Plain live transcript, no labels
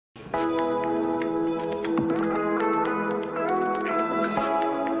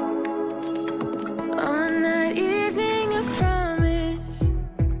On that evening of promise,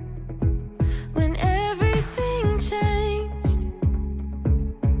 when everything changed,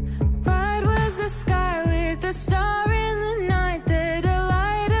 bright was the sky with a star in the night that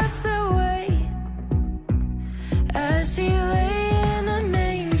light up the way. As he lay in a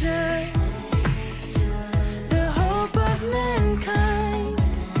manger, the hope of mankind,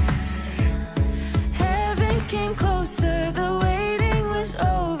 heaven came closer, the waiting was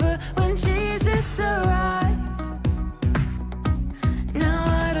over when Jesus arrived. Now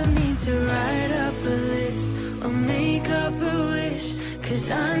I don't need to write up a list or make up a wish, 'cause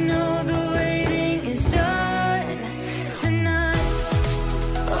I know the waiting is done tonight.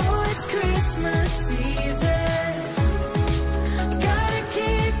 Oh, it's Christmas season, gotta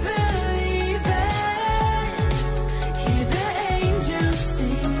keep believing. Hear the angels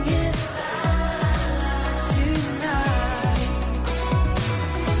singing tonight.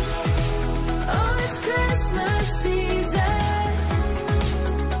 Oh, it's Christmas season,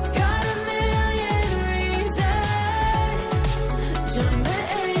 got a million reasons. Join the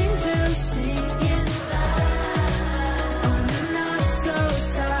angels singing on the not so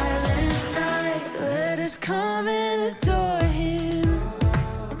silent night. Let us come and adore him.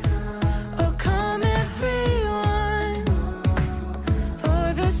 Oh, come everyone, for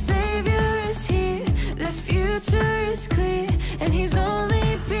the Savior is here, the future is clear, and he's only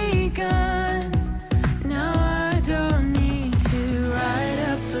begun. Now I don't need to write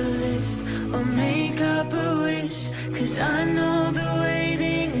up a list or make up a wish, 'cause I know the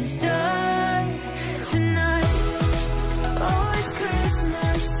waiting is done tonight. Oh, it's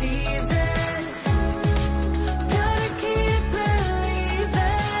Christmas season, gotta keep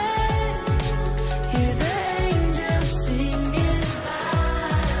believing. Hear the angels singing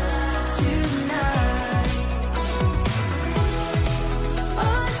tonight.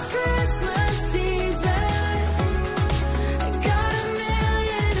 Oh, it's Christmas season, got a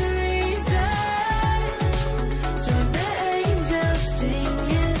million reasons. Join the angels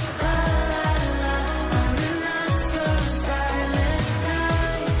singing la la la on the not so silent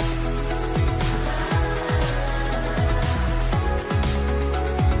night.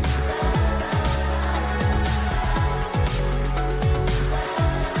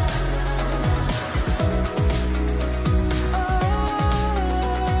 Oh,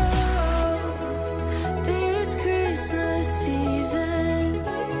 this Christmas season,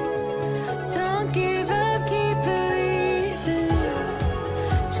 don't give up, keep believing.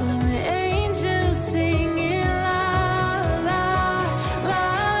 Join the